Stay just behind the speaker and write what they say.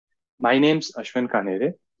My name's Ashwin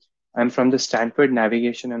Kanhere. I'm from the Stanford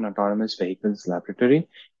Navigation and Autonomous Vehicles Laboratory,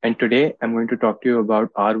 and today I'm going to talk to you about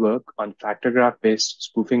our work on factor graph-based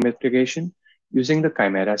spoofing mitigation using the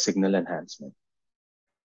Chimera signal enhancement.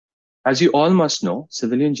 As you all must know,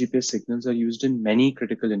 civilian GPS signals are used in many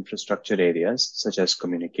critical infrastructure areas such as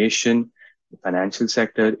communication, the financial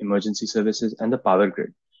sector, emergency services, and the power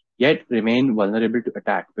grid, yet remain vulnerable to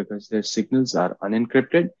attack because their signals are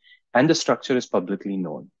unencrypted and the structure is publicly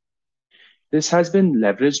known. This has been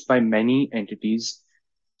leveraged by many entities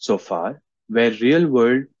so far, where real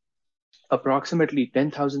world approximately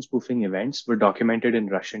 10,000 spoofing events were documented in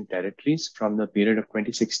Russian territories from the period of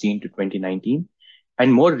 2016 to 2019.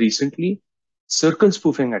 And more recently, circle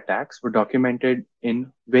spoofing attacks were documented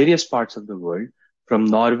in various parts of the world, from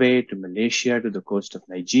Norway to Malaysia to the coast of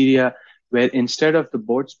Nigeria, where instead of the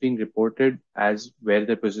boats being reported as where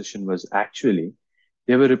their position was actually,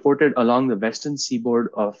 they were reported along the western seaboard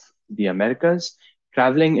of the Americas,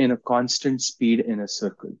 traveling in a constant speed in a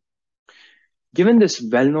circle. Given this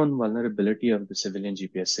well-known vulnerability of the civilian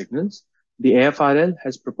GPS signals, the AFRL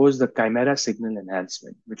has proposed the Chimera signal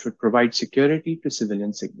enhancement, which would provide security to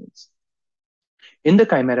civilian signals. In the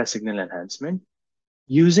Chimera signal enhancement,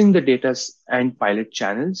 using the data and pilot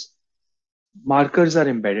channels, markers are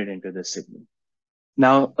embedded into the signal.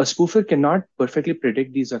 Now, a spoofer cannot perfectly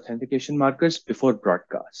predict these authentication markers before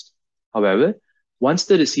broadcast. However, once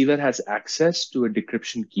the receiver has access to a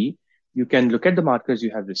decryption key, you can look at the markers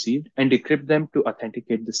you have received and decrypt them to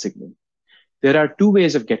authenticate the signal. There are two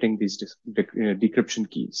ways of getting these decryption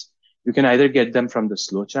keys. You can either get them from the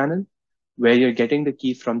slow channel, where you're getting the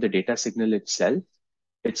key from the data signal itself.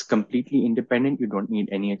 It's completely independent. You don't need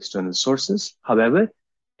any external sources. However,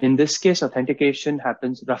 in this case, authentication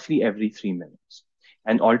happens roughly every 3 minutes.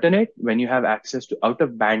 An alternate, when you have access to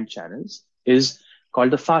out-of-band channels, is called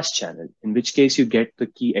the fast channel, in which case you get the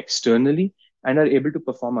key externally and are able to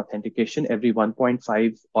perform authentication every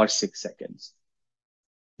 1.5 or 6 seconds.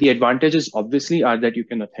 The advantages obviously are that you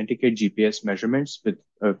can authenticate GPS measurements with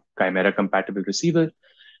a Chimera compatible receiver.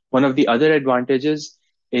 One of the other advantages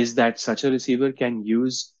is that such a receiver can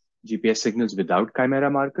use GPS signals without Chimera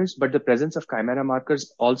markers, but the presence of Chimera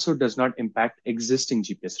markers also does not impact existing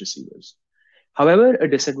GPS receivers. However, a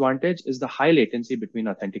disadvantage is the high latency between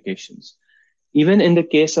authentications. Even in the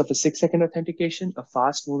case of a 6-second authentication, a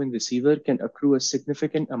fast-moving receiver can accrue a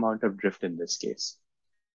significant amount of drift in this case.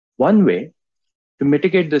 One way to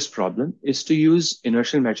mitigate this problem is to use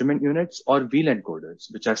inertial measurement units or wheel encoders,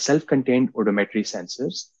 which are self-contained odometry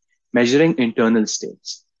sensors measuring internal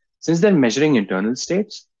states. Since they're measuring internal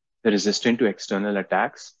states, they're resistant to external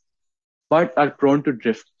attacks, but are prone to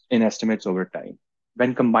drift in estimates over time.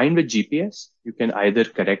 When combined with GPS, you can either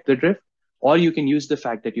correct the drift or you can use the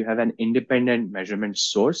fact that you have an independent measurement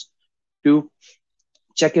source to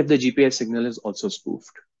check if the GPS signal is also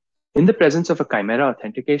spoofed. In the presence of a Chimera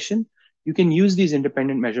authentication, you can use these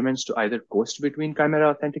independent measurements to either coast between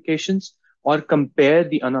Chimera authentications or compare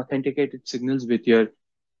the unauthenticated signals with your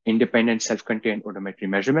independent self-contained odometry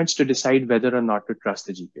measurements to decide whether or not to trust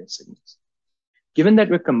the GPS signals. Given that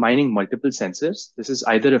we're combining multiple sensors, this is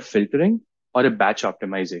either a filtering or a batch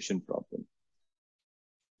optimization problem.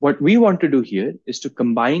 What we want to do here is to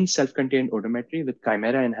combine self-contained odometry with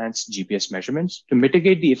Chimera-enhanced GPS measurements to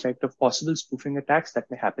mitigate the effect of possible spoofing attacks that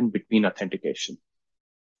may happen between authentication.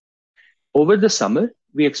 Over the summer,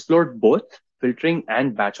 we explored both filtering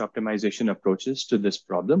and batch optimization approaches to this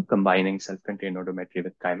problem, combining self-contained odometry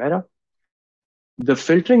with Chimera. The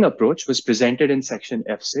filtering approach was presented in section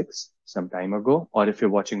F6 some time ago, or if you're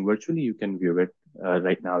watching virtually, you can view it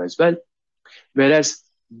right now as well. Whereas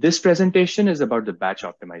this presentation is about the batch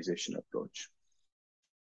optimization approach.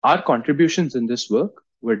 Our contributions in this work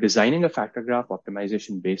were designing a factor graph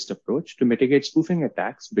optimization-based approach to mitigate spoofing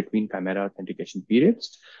attacks between Chimera authentication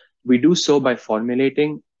periods. We do so by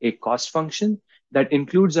formulating a cost function that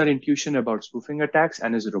includes our intuition about spoofing attacks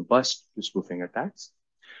and is robust to spoofing attacks.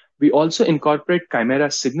 We also incorporate Chimera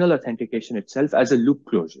signal authentication itself as a loop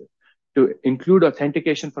closure to include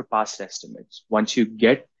authentication for past estimates. Once you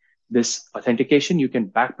get this authentication, you can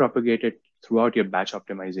backpropagate it throughout your batch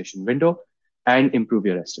optimization window and improve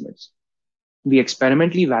your estimates. We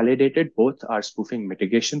experimentally validated both our spoofing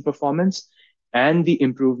mitigation performance and the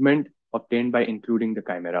improvement obtained by including the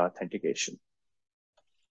Chimera authentication.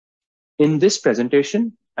 In this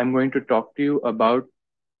presentation, I'm going to talk to you about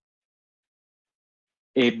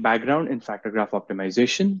a background in factor graph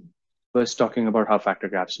optimization, first talking about how factor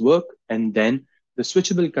graphs work, and then the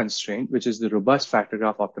switchable constraint, which is the robust factor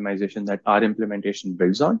graph optimization that our implementation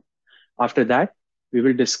builds on. After that, we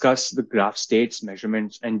will discuss the graph states,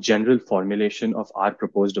 measurements, and general formulation of our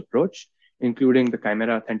proposed approach, including the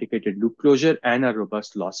Chimera authenticated loop closure and a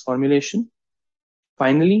robust loss formulation.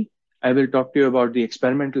 Finally, I will talk to you about the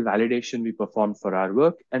experimental validation we performed for our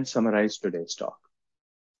work and summarize today's talk.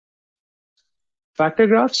 Factor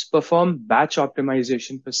graphs perform batch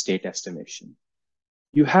optimization for state estimation.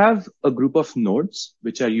 You have a group of nodes,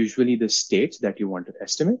 which are usually the states that you want to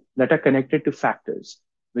estimate, that are connected to factors,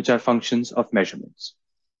 which are functions of measurements.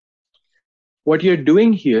 What you're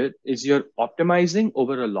doing here is you're optimizing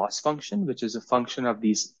over a loss function, which is a function of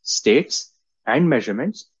these states and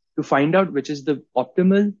measurements, to find out which is the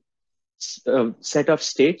optimal set of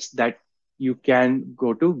states that you can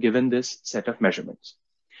go to given this set of measurements.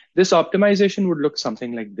 This optimization would look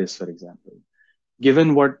something like this, for example.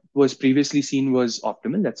 Given what was previously seen was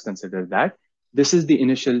optimal, let's consider that. This is the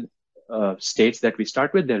initial states that we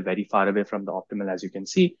start with. They're very far away from the optimal, as you can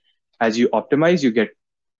see. As you optimize, you get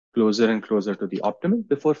closer and closer to the optimal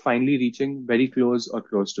before finally reaching very close or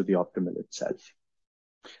close to the optimal itself.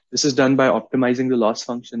 This is done by optimizing the loss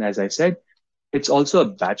function, as I said. It's also a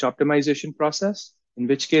batch optimization process, in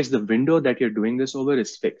which case the window that you're doing this over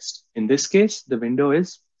is fixed. In this case, the window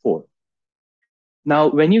is 4. Now,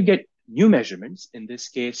 when you get new measurements, in this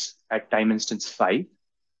case at time instance 5,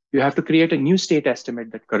 you have to create a new state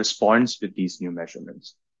estimate that corresponds with these new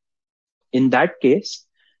measurements. In that case,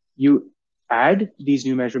 you add these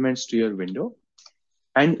new measurements to your window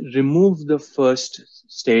and remove the first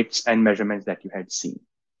states and measurements that you had seen.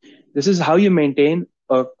 This is how you maintain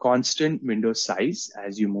a constant window size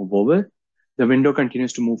as you move over. The window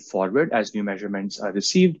continues to move forward as new measurements are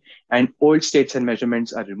received, and old states and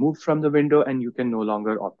measurements are removed from the window, and you can no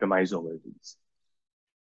longer optimize over these.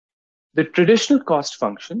 The traditional cost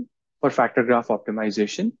function for factor graph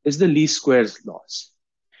optimization is the least squares loss.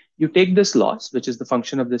 You take this loss, which is the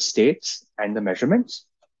function of the states and the measurements,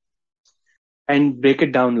 and break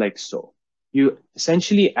it down like so. You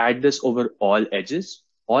essentially add this over all edges.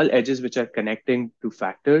 All edges which are connecting to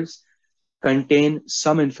factors contain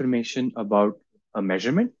some information about a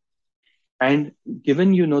measurement. And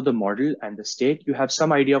given you know the model and the state, you have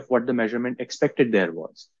some idea of what the measurement expected there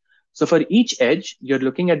was. So for each edge, you're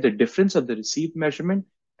looking at the difference of the received measurement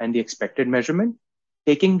and the expected measurement,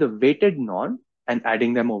 taking the weighted norm and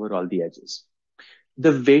adding them over all the edges.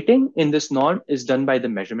 The weighting in this norm is done by the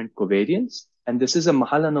measurement covariance, and this is a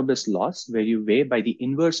Mahalanobis loss where you weigh by the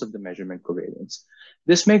inverse of the measurement covariance.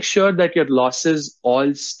 This makes sure that your losses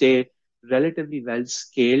all stay relatively well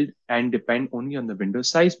scaled and depend only on the window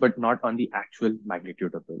size, but not on the actual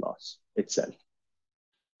magnitude of the loss itself.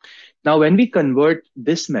 Now, when we convert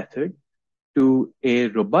this method to a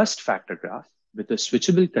robust factor graph with a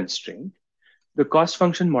switchable constraint, the cost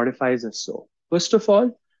function modifies as so. First of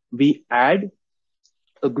all, we add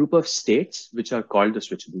a group of states, which are called the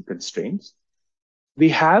switchable constraints. We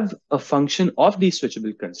have a function of these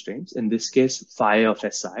switchable constraints, in this case, phi of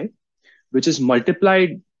Si, which is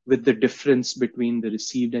multiplied with the difference between the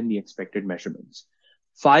received and the expected measurements.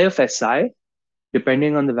 Phi of Si,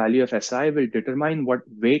 depending on the value of Si, will determine what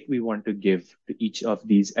weight we want to give to each of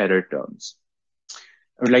these error terms.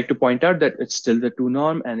 I would like to point out that it's still the 2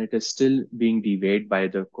 norm and it is still being deweighed by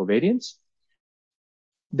the covariance.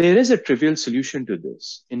 There is a trivial solution to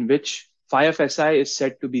this, in which phi of Si is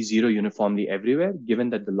set to be 0 uniformly everywhere, given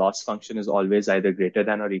that the loss function is always either greater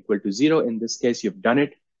than or equal to 0. In this case, you've done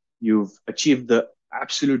it. You've achieved the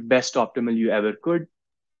absolute best optimal you ever could.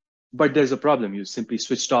 But there's a problem. You simply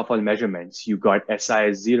switched off all measurements. You got Si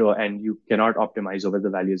as 0, and you cannot optimize over the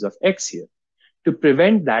values of X here. To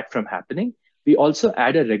prevent that from happening, we also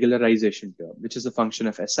add a regularization term, which is a function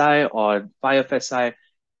of Si or phi of Si,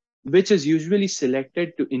 which is usually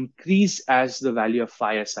selected to increase as the value of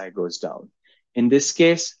phi Si goes down. In this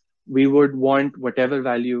case, we would want whatever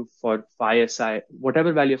value for phi Si,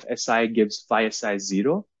 whatever value of Si gives phi Si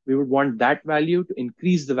 0, we would want that value to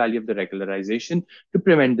increase the value of the regularization to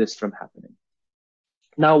prevent this from happening.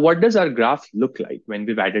 Now, what does our graph look like when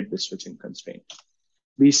we've added this switching constraint?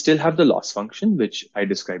 We still have the loss function, which I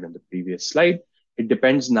described in the previous slide. It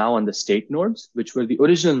depends now on the state nodes, which were the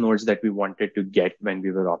original nodes that we wanted to get when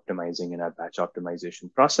we were optimizing in our batch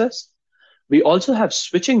optimization process. We also have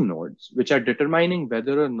switching nodes, which are determining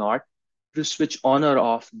whether or not to switch on or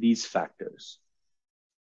off these factors.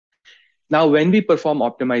 Now, when we perform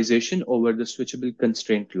optimization over the switchable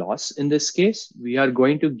constraint loss, in this case, we are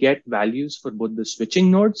going to get values for both the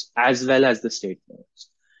switching nodes as well as the state nodes.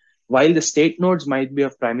 While the state nodes might be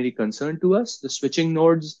of primary concern to us, the switching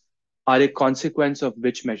nodes are a consequence of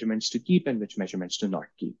which measurements to keep and which measurements to not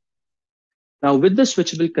keep. Now, with the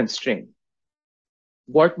switchable constraint,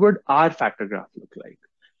 what would our factor graph look like?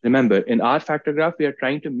 Remember, in our factor graph, we are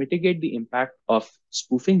trying to mitigate the impact of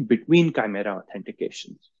spoofing between Chimera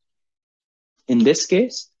authentications. In this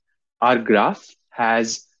case, our graph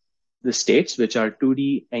has the states, which are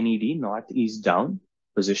 2D NED, north, east, down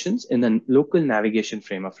positions in the local navigation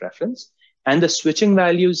frame of reference, and the switching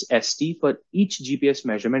values ST for each GPS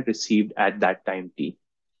measurement received at that time T.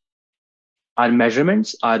 Our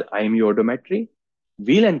measurements are IMU odometry,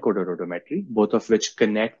 wheel encoder odometry, both of which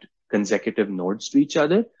connect consecutive nodes to each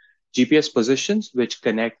other, GPS positions, which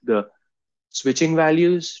connect the switching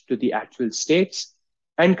values to the actual states,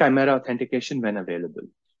 and Chimera authentication when available.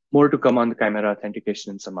 More to come on the Chimera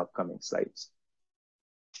authentication in some upcoming slides.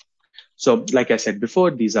 So like I said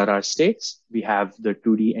before, these are our states. We have the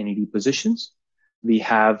 2D NED positions. We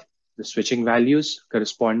have the switching values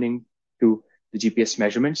corresponding to the GPS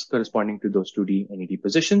measurements corresponding to those 2D NED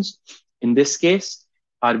positions. In this case,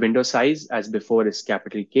 our window size as before is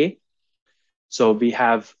capital K. So we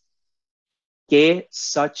have K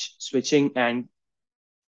such switching and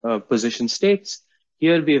position states.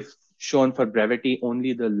 Here we've shown for brevity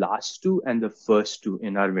only the last two and the first two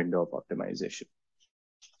in our window of optimization.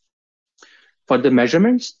 For the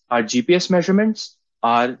measurements, our GPS measurements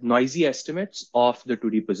are noisy estimates of the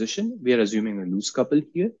 2D position. We are assuming a loose couple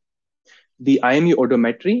here. The IMU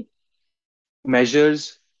odometry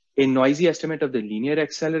measures a noisy estimate of the linear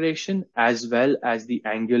acceleration as well as the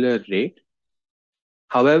angular rate.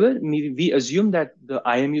 However, we assume that the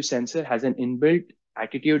IMU sensor has an inbuilt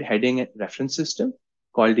attitude heading reference system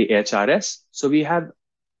called the HRS. So we have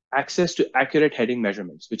access to accurate heading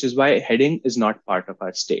measurements, which is why heading is not part of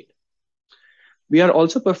our state. We are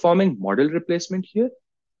also performing model replacement here,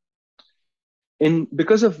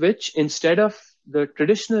 because of which, instead of the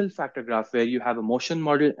traditional factor graph where you have a motion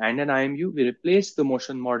model and an IMU, we replace the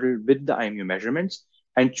motion model with the IMU measurements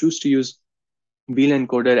and choose to use wheel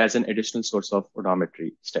encoder as an additional source of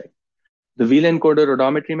odometry instead. The wheel encoder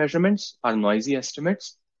odometry measurements are noisy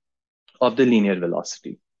estimates of the linear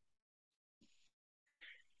velocity.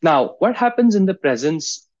 Now, what happens in the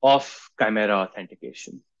presence of Chimera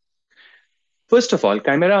authentication? First of all,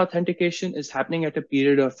 Chimera authentication is happening at a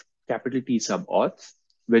period of capital T sub auth,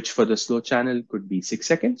 which for the slow channel could be 6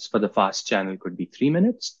 seconds, for the fast channel could be 3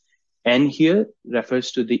 minutes. N here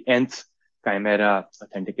refers to the nth Chimera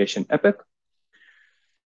authentication epoch.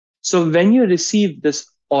 So when you receive this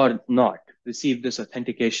or not receive this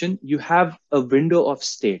authentication, you have a window of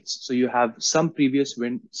states. So you have some previous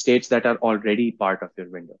states that are already part of your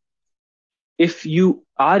window. If you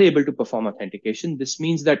are able to perform authentication, this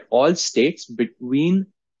means that all states between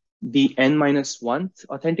the n-1th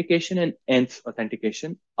authentication and nth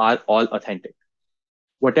authentication are all authentic.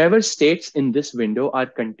 Whatever states in this window are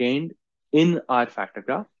contained in our factor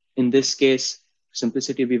graph. In this case, for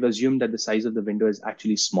simplicity, we've assumed that the size of the window is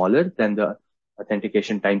actually smaller than the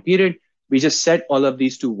authentication time period. We just set all of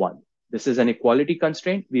these to 1. This is an equality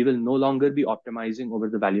constraint. We will no longer be optimizing over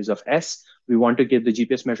the values of S. We want to give the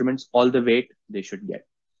GPS measurements all the weight they should get.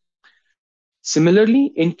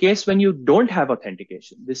 Similarly, in case when you don't have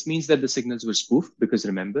authentication, this means that the signals were spoofed, because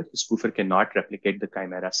remember, the spoofer cannot replicate the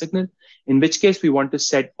Chimera signal, in which case we want to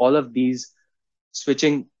set all of these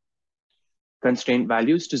switching constraint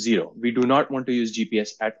values to 0. We do not want to use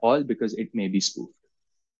GPS at all because it may be spoofed.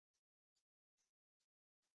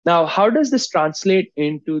 Now, how does this translate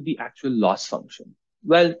into the actual loss function?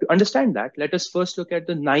 Well, to understand that, let us first look at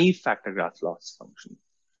the naive factor graph loss function.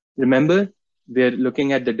 Remember, we're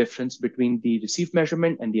looking at the difference between the received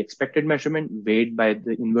measurement and the expected measurement weighed by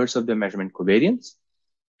the inverse of the measurement covariance.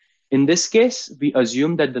 In this case, we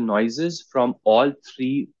assume that the noises from all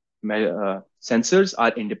three sensors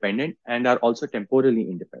are independent and are also temporally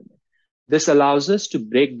independent. This allows us to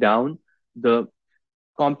break down the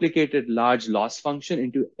complicated large loss function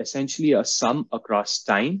into essentially a sum across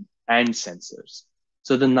time and sensors.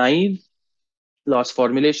 So the naive loss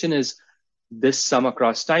formulation is this sum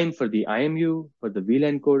across time for the IMU, for the wheel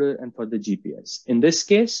encoder, and for the GPS. In this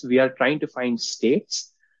case, we are trying to find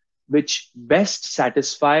states which best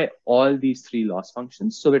satisfy all these three loss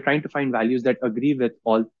functions. So we're trying to find values that agree with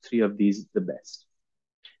all three of these the best.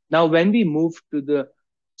 Now, when we move to the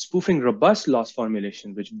spoofing robust loss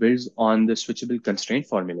formulation, which builds on the switchable constraint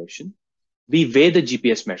formulation, we weigh the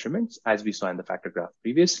GPS measurements, as we saw in the factor graph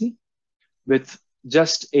previously, with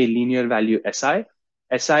just a linear value SI.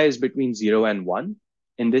 SI is between 0 and 1.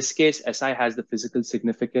 In this case, SI has the physical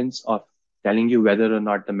significance of telling you whether or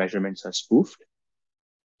not the measurements are spoofed.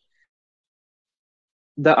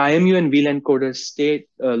 The IMU and wheel encoder state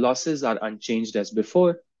losses are unchanged as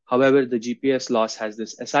before. However, the GPS loss has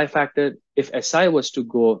this SI factor. If SI was to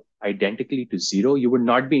go identically to 0, you would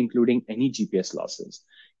not be including any GPS losses.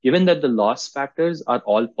 Given that the loss factors are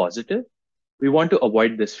all positive, we want to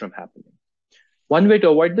avoid this from happening. One way to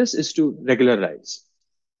avoid this is to regularize.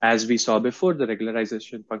 As we saw before, the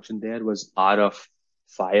regularization function there was R of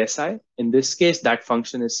phi SI. In this case, that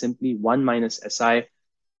function is simply 1 minus SI,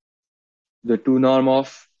 the 2 norm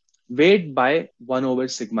of weight by 1 over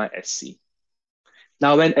sigma SC.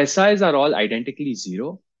 Now, when SIs are all identically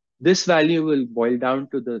 0, this value will boil down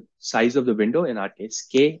to the size of the window, in our case,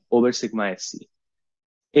 K over sigma SC.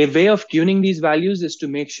 A way of tuning these values is to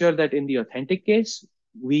make sure that in the authentic case,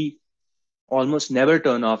 we almost never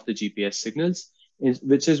turn off the GPS signals,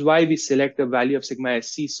 which is why we select a value of sigma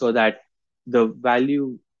SC so that the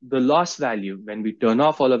loss value, when we turn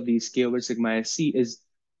off all of these K over sigma SC, is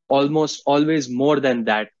almost always more than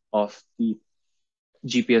that of the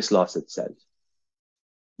GPS loss itself.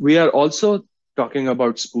 We are also talking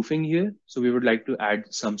about spoofing here. So we would like to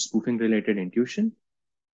add some spoofing related intuition.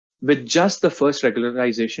 With just the first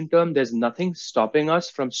regularization term, there's nothing stopping us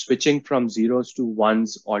from switching from zeros to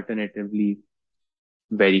ones alternatively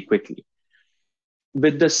very quickly.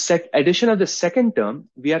 With the addition of the second term,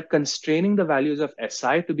 we are constraining the values of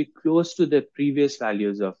SI to be close to the previous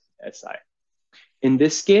values of SI. In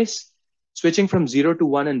this case, switching from 0 to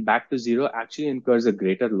 1 and back to 0 actually incurs a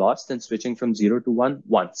greater loss than switching from 0 to 1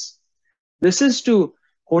 once. This is to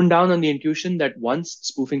hone down on the intuition that once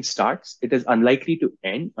spoofing starts, it is unlikely to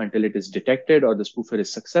end until it is detected or the spoofer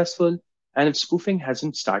is successful. And if spoofing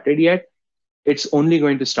hasn't started yet, it's only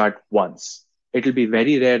going to start once. It'll be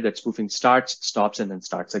very rare that spoofing starts, stops, and then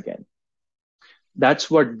starts again. That's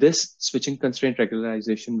what this switching constraint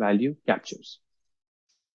regularization value captures.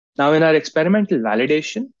 Now, in our experimental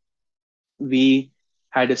validation, we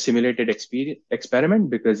had a simulated experiment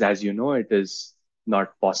because, as you know, it is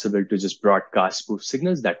not possible to just broadcast spoof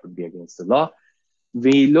signals. That would be against the law.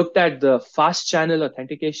 We looked at the fast channel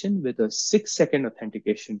authentication with a 6-second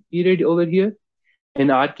authentication period over here. In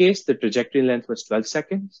our case, the trajectory length was 12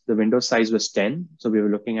 seconds. The window size was 10. So we were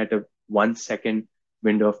looking at a 1-second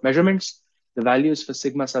window of measurements. The values for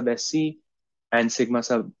sigma sub SC and sigma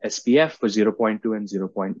sub SPF were 0.2 and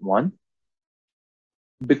 0.1.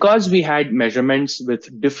 Because we had measurements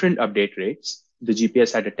with different update rates, the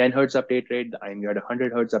GPS had a 10 hertz update rate, the IMU had a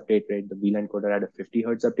 100 hertz update rate, the VLAN encoder had a 50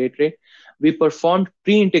 hertz update rate. We performed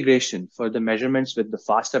pre-integration for the measurements with the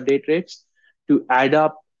fast update rates to add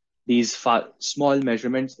up these small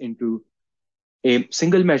measurements into a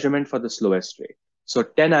single measurement for the slowest rate. So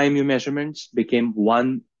 10 IMU measurements became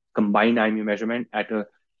one combined IMU measurement at a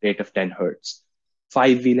rate of 10 hertz.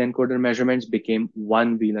 5 VLAN encoder measurements became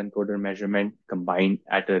one VLAN encoder measurement combined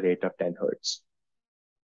at a rate of 10 hertz.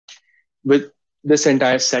 With this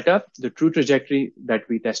entire setup, the true trajectory that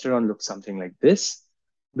we tested on looked something like this.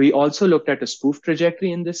 We also looked at a spoof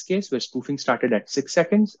trajectory in this case, where spoofing started at 6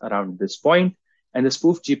 seconds around this point, and the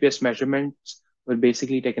spoof GPS measurements were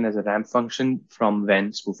basically taken as a ramp function from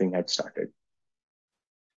when spoofing had started.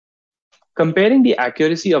 Comparing the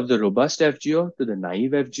accuracy of the robust FGO to the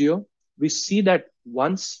naive FGO, we see that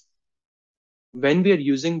when we are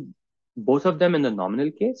using both of them in the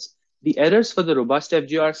nominal case, the errors for the robust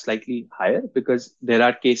FGO are slightly higher because there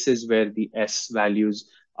are cases where the S values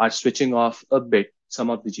are switching off a bit some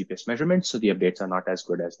of the GPS measurements, so the updates are not as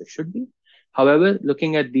good as they should be. However,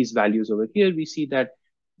 looking at these values over here, we see that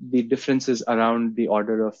the difference is around the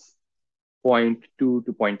order of 0.2 to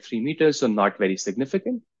 0.3 meters, so not very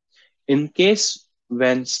significant. In case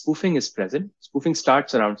when spoofing is present, spoofing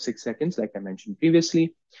starts around 6 seconds, like I mentioned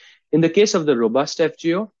previously. In the case of the robust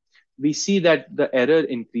FGO, we see that the error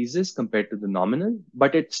increases compared to the nominal,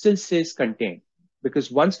 but it still stays contained because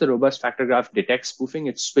once the robust factor graph detects spoofing,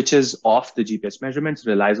 it switches off the GPS measurements,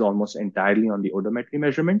 relies almost entirely on the odometry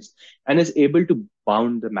measurements, and is able to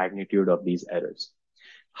bound the magnitude of these errors.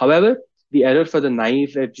 However, the error for the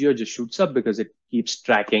naive FGO just shoots up because it keeps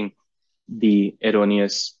tracking the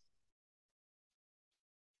erroneous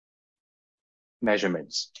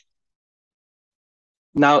measurements.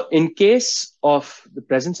 Now, in case of the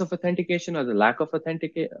presence of authentication or the lack of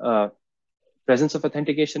presence of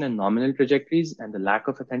authentication and nominal trajectories and the lack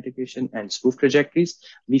of authentication and spoof trajectories,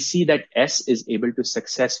 we see that S is able to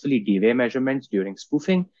successfully deweigh measurements during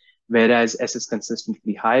spoofing, whereas S is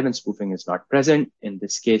consistently high when spoofing is not present. In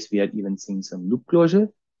this case, we are even seeing some loop closure.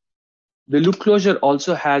 The loop closure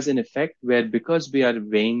also has an effect where because we are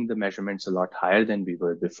weighing the measurements a lot higher than we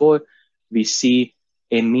were before, we see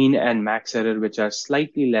a mean and max error which are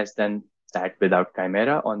slightly less than that without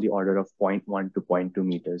Chimera on the order of 0.1 to 0.2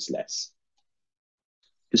 meters less.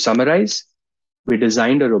 To summarize, we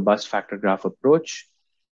designed a robust factor graph approach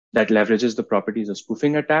that leverages the properties of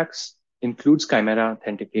spoofing attacks, includes Chimera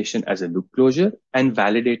authentication as a loop closure, and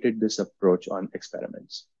validated this approach on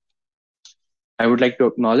experiments. I would like to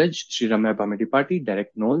acknowledge Sri Ramya Bhamitipati,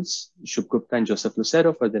 Derek Knowles, Shubh Gupta, and Joseph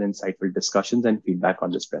Lucero for their insightful discussions and feedback on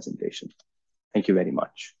this presentation. Thank you very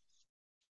much.